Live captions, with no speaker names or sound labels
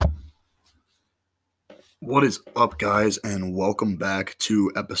What is up, guys, and welcome back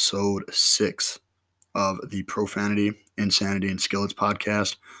to episode 6 of the Profanity, Insanity, and Skillets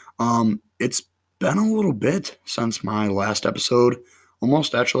podcast. It's been a little bit since my last episode,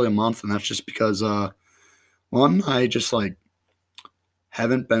 almost actually a month, and that's just because I just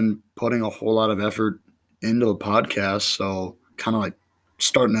haven't been putting a whole lot of effort into the podcast, so kind of like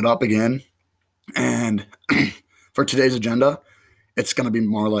starting it up again. And for today's agenda, it's going to be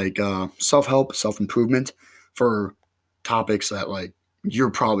more like self-help, self-improvement for topics that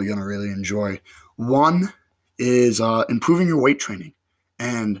you're probably going to really enjoy. One is improving your weight training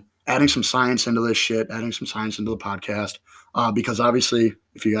and adding some science into this shit, adding some science into the podcast, because obviously,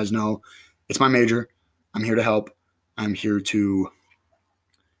 if you guys know, it's my major. I'm here to help. I'm here to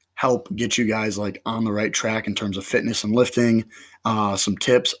help get you guys on the right track in terms of fitness and lifting. Some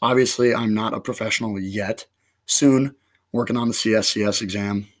tips. Obviously, I'm not a professional yet. Soon, working on the CSCS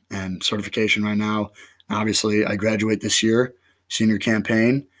exam and certification right now. Obviously, I graduate this year, senior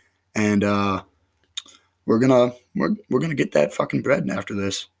campaign, and we're gonna get that fucking bread after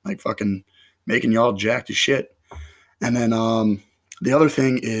this, like fucking making y'all jacked as shit. And then the other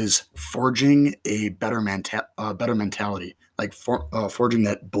thing is forging a better mentality, forging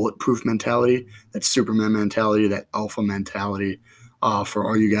that bulletproof mentality, that Superman mentality, that alpha mentality, for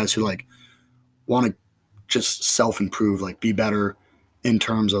all you guys who want to just self improve, be better in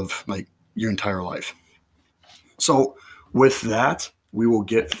terms of your entire life. So with that, we will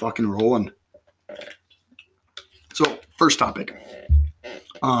get fucking rolling. So first topic,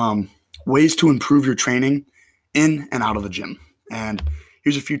 ways to improve your training in and out of the gym. And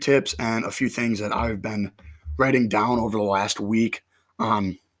here's a few tips and a few things that I've been writing down over the last week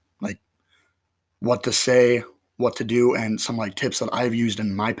on what to say, what to do, and some tips that I've used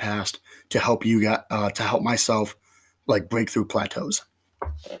in my past to help to help myself break through plateaus.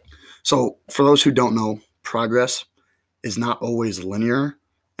 So for those who don't know, progress is not always linear,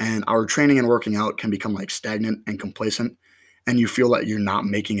 and our training and working out can become stagnant and complacent, and you feel that you're not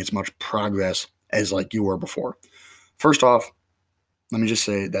making as much progress as you were before. First off, let me just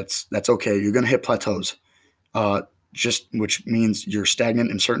say that's okay. You're going to hit plateaus, which means you're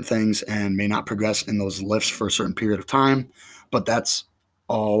stagnant in certain things and may not progress in those lifts for a certain period of time. But that's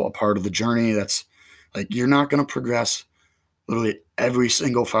all a part of the journey. That's you're not going to progress literally every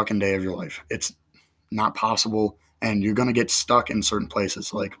single fucking day of your life. It's not possible, and you're going to get stuck in certain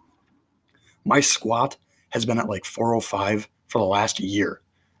places. My squat has been at 405 for the last year,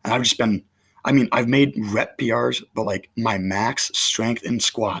 and I've made rep PRs, but my max strength in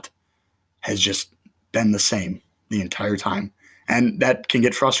squat has just been the same the entire time. And that can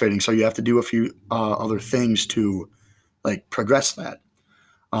get frustrating. So you have to do a few other things to progress that.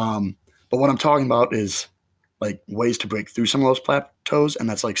 But what I'm talking about is ways to break through some of those plateaus. And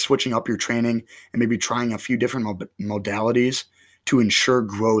that's switching up your training and maybe trying a few different modalities to ensure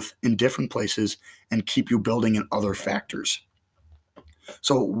growth in different places and keep you building in other factors.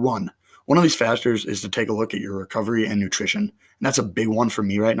 So one of these factors is to take a look at your recovery and nutrition. And that's a big one for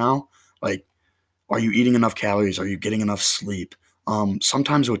me right now. Are you eating enough calories? Are you getting enough sleep?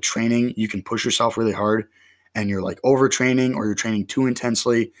 Sometimes with training, you can push yourself really hard and you're overtraining, or you're training too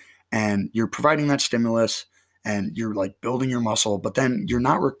intensely and you're providing that stimulus and you're building your muscle, but then you're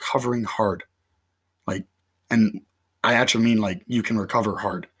not recovering hard. And I actually mean you can recover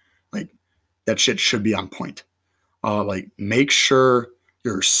hard. That shit should be on point. Make sure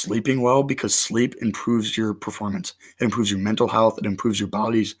you're sleeping well, because sleep improves your performance. It improves your mental health. It improves your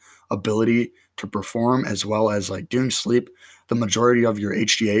body's ability to perform, as well as during sleep, the majority of your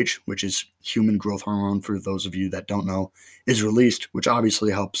HGH, which is human growth hormone for those of you that don't know, is released, which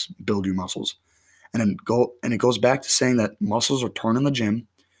obviously helps build your muscles. And it goes back to saying that muscles are torn in the gym,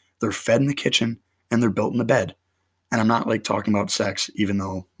 they're fed in the kitchen, and they're built in the bed. And I'm not talking about sex, even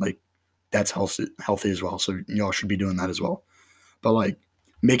though that's healthy as well. So y'all should be doing that as well. But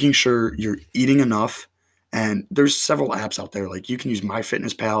making sure you're eating enough. And there's several apps out there. You can use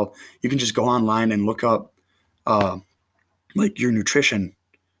MyFitnessPal. You can just go online and look up your nutrition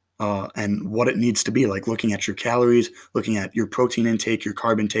and what it needs to be. Looking at your calories, looking at your protein intake, your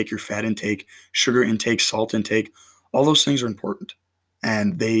carb intake, your fat intake, sugar intake, salt intake. All those things are important,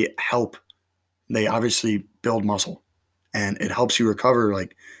 and they help. They obviously build muscle, and it helps you recover.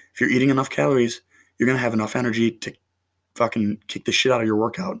 If you're eating enough calories, you're going to have enough energy to fucking kick the shit out of your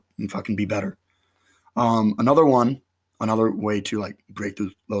workout and fucking be better. Another way to break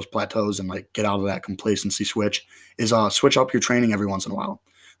through those plateaus and get out of that complacency switch is switch up your training every once in a while.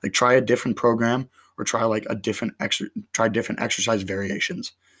 Try a different program, or try different exercise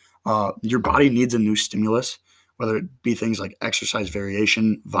variations. Your body needs a new stimulus, whether it be things like exercise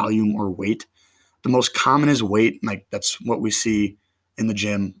variation, volume, or weight. the most common is weight. Like that's what we see in the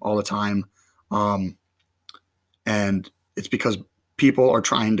gym all the time. And it's because people are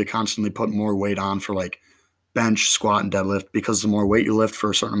trying to constantly put more weight on for like bench, squat, and deadlift, because the more weight you lift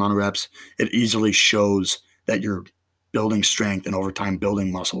for a certain amount of reps, it easily shows that you're building strength and over time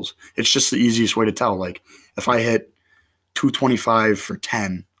building muscles. It's just the easiest way to tell. Like if I hit 225 for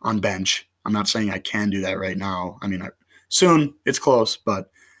 10 on bench, I'm not saying I can do that right now. I mean, soon, it's close,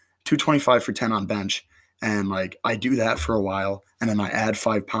 but 225 for 10 on bench, and like I do that for a while, and then I add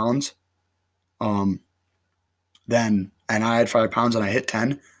 5 pounds, then and I add 5 pounds and I hit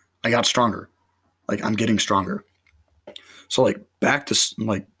 10, I got stronger. Like I'm getting stronger. So like back to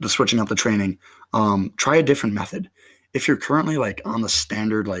like the switching up the training, try a different method. If you're currently like on the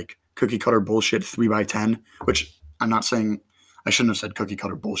standard like cookie cutter bullshit 3x10, which I'm not saying, I shouldn't have said cookie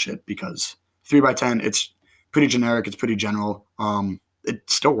cutter bullshit, because 3x10, it's pretty generic, it's pretty general. It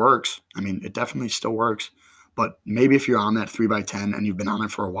still works. I mean, it definitely still works. But maybe if you're on that 3x10 and you've been on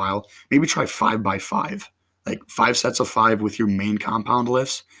it for a while, maybe try 5x5, like 5 sets of 5 with your main compound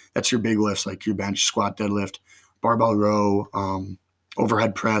lifts. That's your big lifts, like your bench, squat, deadlift, barbell row,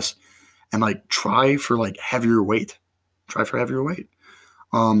 overhead press, and like try for like heavier weight. Try for heavier weight.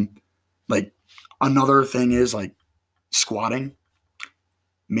 Like another thing is like squatting.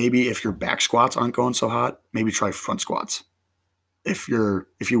 Maybe if your back squats aren't going so hot, maybe try front squats. If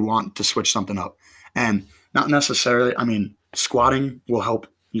you want to switch something up, and not necessarily, I mean, squatting will help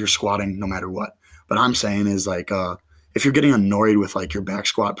your squatting no matter what. But I'm saying is like, if you're getting annoyed with like your back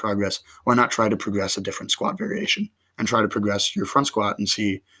squat progress, why not try to progress a different squat variation and try to progress your front squat and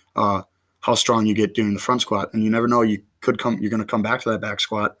see how strong you get doing the front squat. And you never know, you're going to come back to that back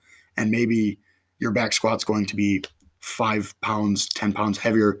squat, and maybe your back squat's going to be 5 pounds, 10 pounds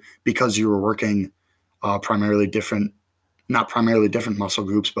heavier because you were working not primarily different muscle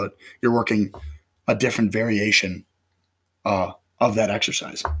groups, but you're working a different variation of that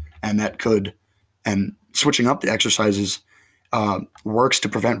exercise. And switching up the exercises works to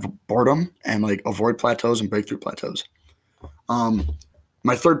prevent boredom and like avoid plateaus and breakthrough plateaus.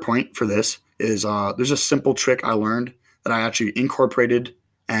 My third point for this is there's a simple trick I learned that I actually incorporated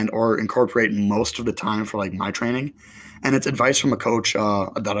or incorporate most of the time for like my training. And it's advice from a coach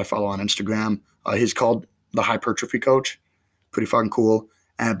that I follow on Instagram. He's called the Hypertrophy Coach. Pretty fucking cool.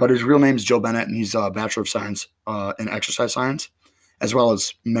 But his real name is Joe Bennett, and he's a Bachelor of Science in Exercise Science, as well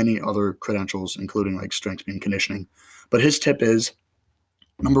as many other credentials, including like strength and conditioning. But his tip is,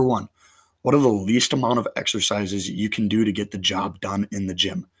 number one, what are the least amount of exercises you can do to get the job done in the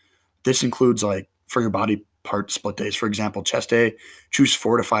gym? This includes like for your body part split days. For example, chest day, choose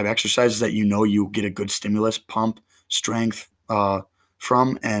 4 to 5 exercises that you know you get a good stimulus, pump, strength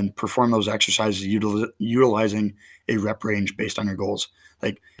from, and perform those exercises utilizing a rep range based on your goals.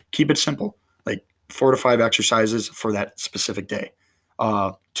 Like keep it simple, like 4 to 5 exercises for that specific day.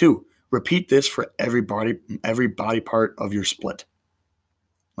 2, repeat this for every body part of your split.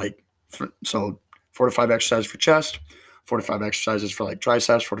 So 4 to 5 exercises for chest, 4 to 5 exercises for like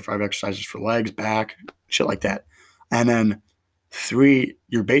triceps, 4 to 5 exercises for legs, back, shit like that. And then 3,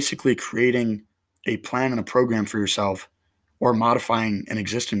 you're basically creating a plan and a program for yourself, or modifying an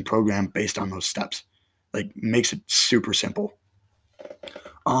existing program based on those steps. Like makes it super simple.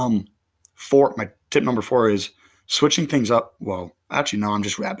 4, my tip number 4 is switching things up. Well, actually, no, I'm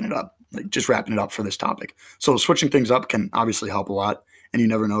just wrapping it up. Like just wrapping it up for this topic. So switching things up can obviously help a lot. And you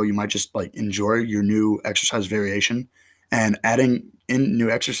never know, you might just like enjoy your new exercise variation, and adding in new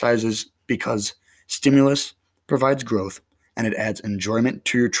exercises, because stimulus provides growth and it adds enjoyment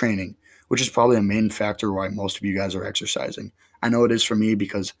to your training, which is probably a main factor why most of you guys are exercising. I know it is for me,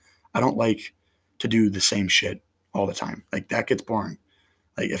 because I don't like to do the same shit all the time. Like that gets boring.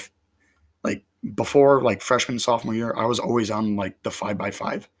 Like before like freshman, sophomore year, I was always on like the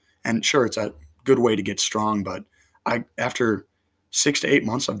 5x5. And sure, it's a good way to get strong, but after 6 to 8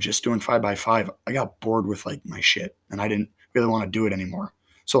 months of just doing 5x5, I got bored with like my shit, and I didn't really want to do it anymore.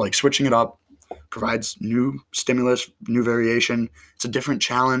 So like switching it up provides new stimulus, new variation. It's a different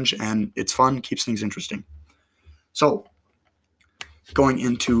challenge, and it's fun, keeps things interesting. So going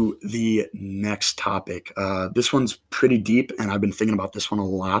into the next topic, this one's pretty deep, and I've been thinking about this one a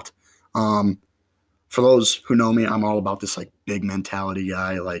lot. For those who know me, I'm all about this like big mentality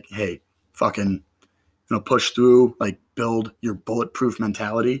guy. Like, hey, fucking, push through, like build your bulletproof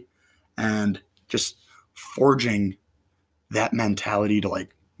mentality, and just forging that mentality to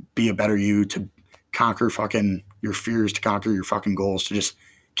like be a better you, to conquer fucking your fears, to conquer your fucking goals, to just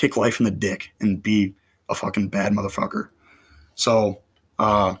kick life in the dick and be a fucking bad motherfucker. So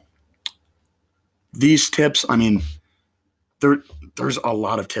these tips, I mean, there there's a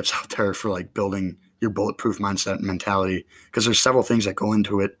lot of tips out there for like building your bulletproof mindset and mentality, because there's several things that go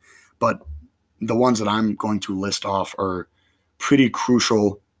into it, but the ones that I'm going to list off are pretty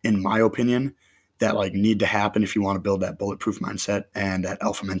crucial in my opinion, that like need to happen if you want to build that bulletproof mindset and that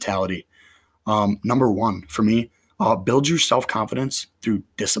alpha mentality. Number one for me, build your self-confidence through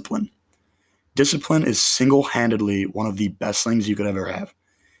discipline. Discipline is single-handedly one of the best things you could ever have.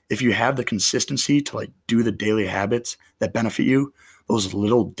 If you have the consistency to like do the daily habits that benefit you, those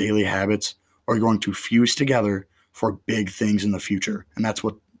little daily habits are going to fuse together for big things in the future. And that's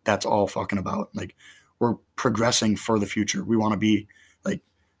what that's all fucking about. Like, we're progressing for the future. We want to be like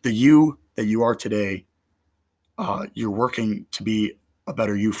the you that you are today. You're working to be a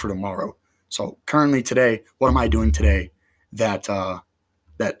better you for tomorrow. So currently today, what am I doing today that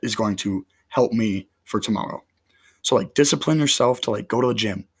that is going to help me for tomorrow? So like discipline yourself to like go to the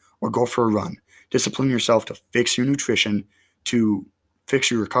gym or go for a run. Discipline yourself to fix your nutrition, to fix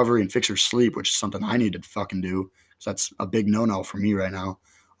your recovery and fix your sleep, which is something I need to fucking do. So that's a big no-no for me right now.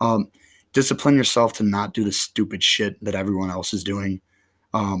 Um, Discipline yourself to not do the stupid shit that everyone else is doing.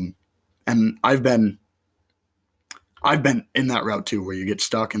 And I've been in that route too, where you get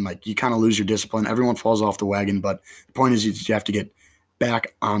stuck and like you kind of lose your discipline. Everyone falls off the wagon, but the point is you have to get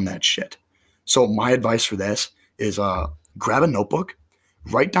back on that shit. So my advice for this is grab a notebook,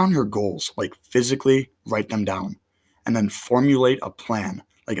 write down your goals, like physically write them down, and then formulate a plan,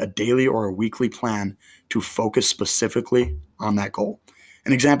 like a daily or a weekly plan to focus specifically on that goal.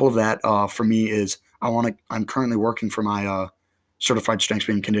 An example of that for me is I'm currently working for my certified strength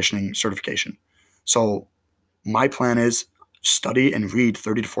training conditioning certification. So my plan is study and read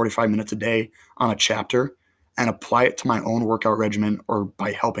 30 to 45 minutes a day on a chapter and apply it to my own workout regimen or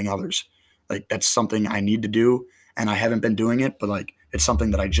by helping others. Like, that's something I need to do, and I haven't been doing it, but like it's something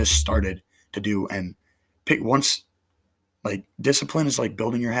that I just started to do. And pick once, like, discipline is like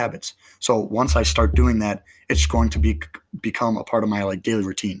building your habits. So once I start doing that, it's going to become a part of my like daily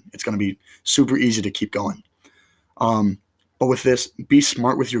routine. It's going to be super easy to keep going. Um, but with this, be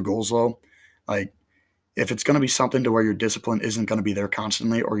smart with your goals though. Like, if it's going to be something to where your discipline isn't going to be there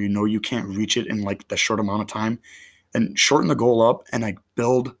constantly, or you know you can't reach it in like the short amount of time, then shorten the goal up and like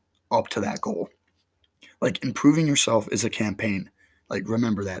build up to that goal. Like, improving yourself is a campaign. Like,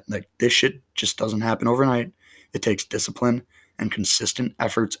 remember that. Like, this shit just doesn't happen overnight. It takes discipline and consistent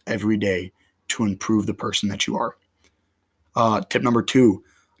efforts every day to improve the person that you are. Tip number two,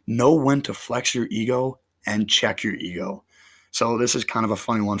 know when to flex your ego and check your ego. So this is kind of a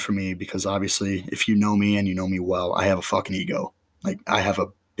funny one for me, because obviously if you know me and you know me well, I have a fucking ego. Like, I have a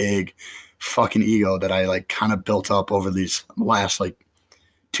big fucking ego that I like kind of built up over these last like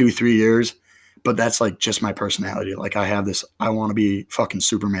 2-3 years. But that's like just my personality. Like, I have this, I want to be fucking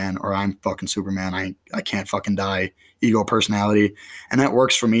Superman, or I'm fucking Superman. I can't fucking die ego personality. And that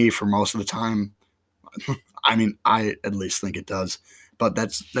works for me for most of the time. I mean, I at least think it does. But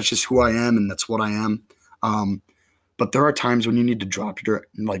that's just who I am, and that's what I am. Um, but there are times when you need to drop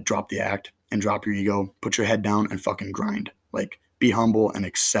the act and drop your ego, put your head down and fucking grind. Like, be humble and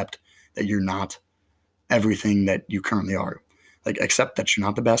accept that you're not everything that you currently are. Like, accept that you're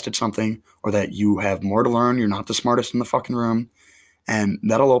not the best at something, or that you have more to learn. You're not the smartest in the fucking room. And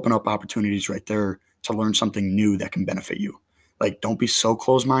that'll open up opportunities right there to learn something new that can benefit you. Like, don't be so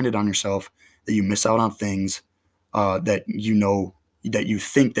close-minded on yourself that you miss out on things that you know that you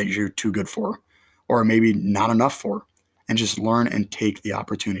think that you're too good for, or maybe not enough for, and just learn and take the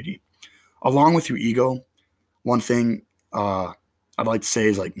opportunity. Along with your ego, one thing I'd like to say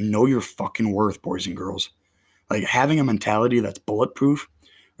is like, know your fucking worth, boys and girls. Like, having a mentality that's bulletproof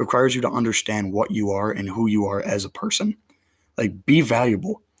requires you to understand what you are and who you are as a person. Like, be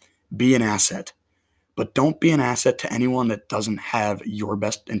valuable, be an asset, but don't be an asset to anyone that doesn't have your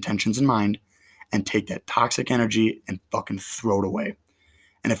best intentions in mind, and take that toxic energy and fucking throw it away.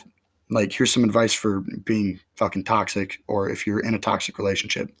 And if, like, here's some advice for being fucking toxic, or if you're in a toxic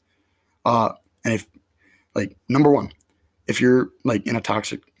relationship. And if, like, number one, if you're like in a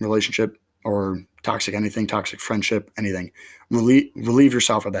toxic relationship or toxic anything, toxic friendship, anything, relieve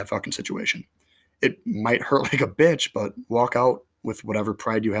yourself of that fucking situation. It might hurt like a bitch, but walk out with whatever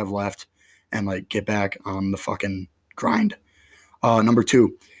pride you have left and like get back on the fucking grind. Number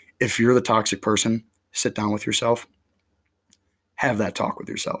two, if you're the toxic person, sit down with yourself, have that talk with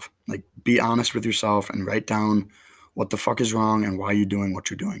yourself. Like, be honest with yourself and write down what the fuck is wrong and why you're doing what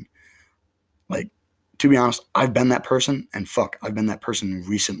you're doing. Like, to be honest, I've been that person, and fuck, I've been that person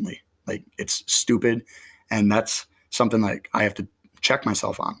recently. Like, it's stupid, and that's something like I have to check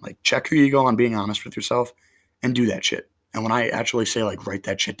myself on. Like, check your ego on being honest with yourself and do that shit. And when I actually say like write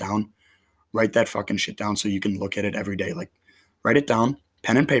that shit down, write that fucking shit down so you can look at it every day. Like, Write it down,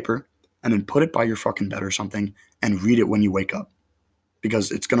 pen and paper, and then put it by your fucking bed or something and read it when you wake up,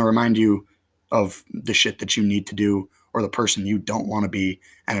 because it's going to remind you of the shit that you need to do or the person you don't want to be,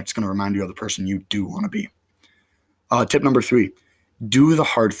 and it's going to remind you of the person you do want to be. Tip number 3, do the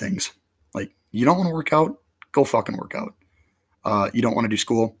hard things. Like, you don't want to work out, go fucking work out. You don't want to do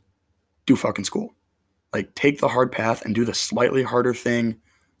school, do fucking school. Like, take the hard path and do the slightly harder thing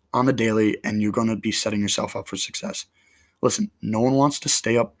on the daily, and you're going to be setting yourself up for success. Listen, no one wants to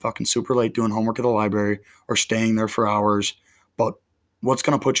stay up fucking super late doing homework at the library or staying there for hours, but what's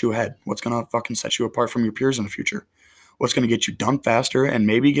going to put you ahead? What's going to fucking set you apart from your peers in the future? What's going to get you done faster and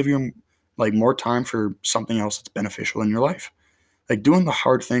maybe give you like more time for something else that's beneficial in your life? Like, doing the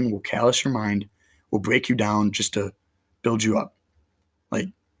hard thing will callous your mind, will break you down just to build you up. Like,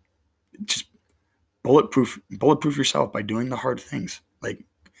 just bulletproof yourself by doing the hard things. Like,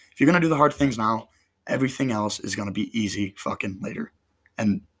 if you're going to do the hard things now, everything else is going to be easy fucking later.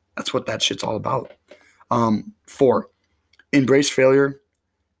 And that's what that shit's all about. 4, embrace failure.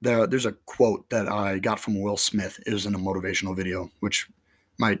 There's a quote that I got from Will Smith. It was in a motivational video, which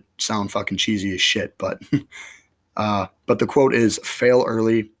might sound fucking cheesy as shit, but the quote is, fail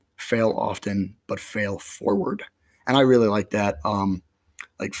early, fail often, but fail forward. And I really like that.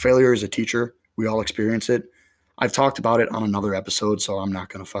 Like, failure is a teacher. We all experience it. I've talked about it on another episode, so I'm not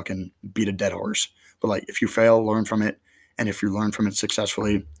going to fucking beat a dead horse. But like, if you fail, learn from it. And if you learn from it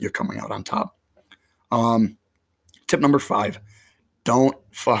successfully, you're coming out on top. Tip number 5, don't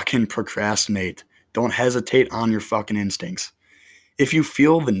fucking procrastinate. Don't hesitate on your fucking instincts. If you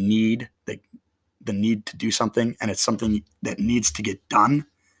feel the need to do something, and it's something that needs to get done,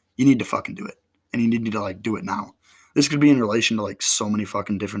 you need to fucking do it. And you need to like do it now. This could be in relation to like so many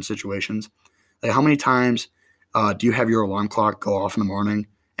fucking different situations. Like, how many times do you have your alarm clock go off in the morning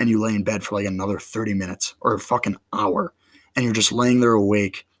and you lay in bed for like another 30 minutes or a fucking hour, and you're just laying there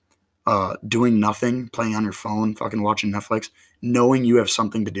awake, doing nothing, playing on your phone, fucking watching Netflix, knowing you have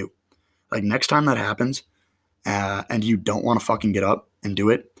something to do? Like, next time that happens, and you don't want to fucking get up and do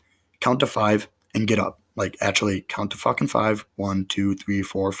it, count to 5 and get up. Like, actually count to fucking 5. 1, 2, 3,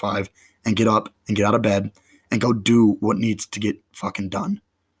 4, 5, and get up and get out of bed and go do what needs to get fucking done.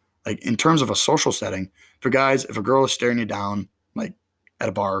 Like, in terms of a social setting, for guys, if a girl is staring you down, like at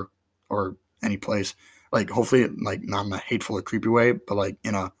a bar or any place, like, hopefully like not in a hateful or creepy way, but like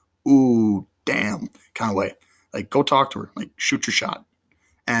in a ooh damn kind of way, like, go talk to her, like, shoot your shot.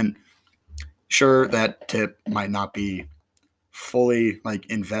 And sure, that tip might not be fully like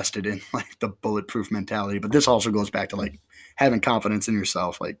invested in like the bulletproof mentality, but this also goes back to like having confidence in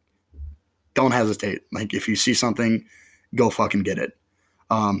yourself. Like, don't hesitate. Like, if you see something, go fucking get it.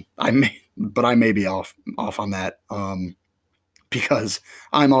 I may be off on that, because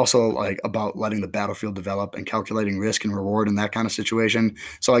I'm also like about letting the battlefield develop and calculating risk and reward in that kind of situation.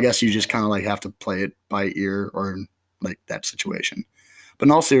 So I guess you just kind of like have to play it by ear or like that situation. But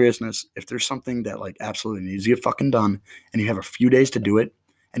in all seriousness, if there's something that like absolutely needs to get fucking done and you have a few days to do it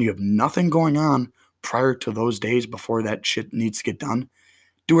and you have nothing going on prior to those days before that shit needs to get done,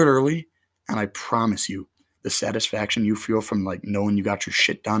 do it early. And I promise you, the satisfaction you feel from like knowing you got your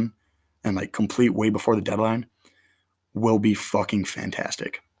shit done and like complete way before the deadline will be fucking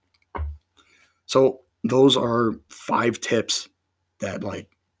fantastic. So those are 5 tips that like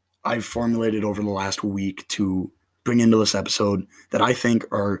I've formulated over the last week to bring into this episode that I think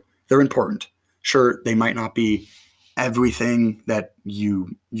they're important. Sure, they might not be everything that you're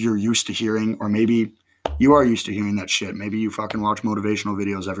used to hearing, or maybe you are used to hearing that shit. Maybe you fucking watch motivational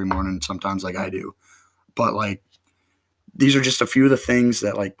videos every morning sometimes like I do. But like, these are just a few of the things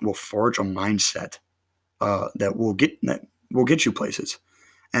that like will forge a mindset that will get you places.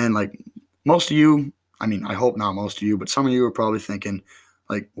 And like, most of you, I mean, I hope not most of you, but some of you are probably thinking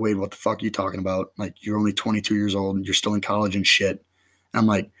like, Wade, what the fuck are you talking about? Like, you're only 22 years old and you're still in college and shit. And I'm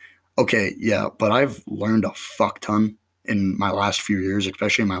like, okay, yeah, but I've learned a fuck ton in my last few years,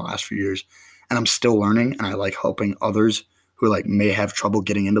 especially in my last few years. And I'm still learning, and I like helping others who like may have trouble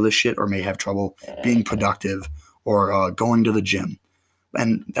getting into this shit or may have trouble being productive or going to the gym.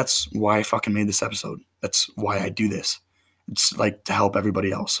 And that's why I fucking made this episode. That's why I do this. It's like to help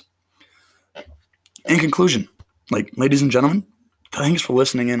everybody else. In conclusion, like, ladies and gentlemen, thanks for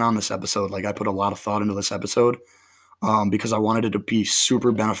listening in on this episode. Like, I put a lot of thought into this episode because I wanted it to be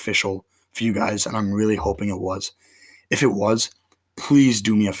super beneficial for you guys, and I'm really hoping it was. If it was, please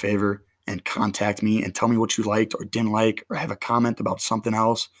do me a favor and contact me and tell me what you liked or didn't like, or have a comment about something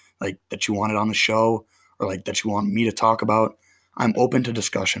else like that you wanted on the show, or like that you want me to talk about. I'm open to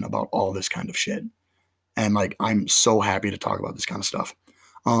discussion about all this kind of shit. And like, I'm so happy to talk about this kind of stuff.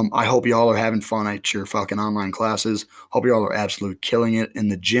 I hope y'all are having fun at your fucking online classes. Hope y'all are absolutely killing it in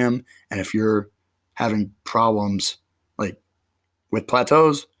the gym. And if you're having problems like with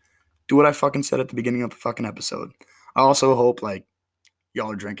plateaus, do what I fucking said at the beginning of the fucking episode. I also hope like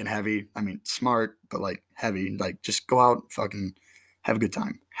y'all are drinking heavy. I mean, smart, but like heavy. Like just go out, fucking have a good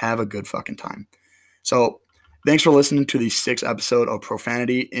time. Have a good fucking time. So thanks for listening to the 6th episode of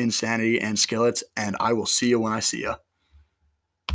Profanity, Insanity, and Skillets. And I will see you when I see you.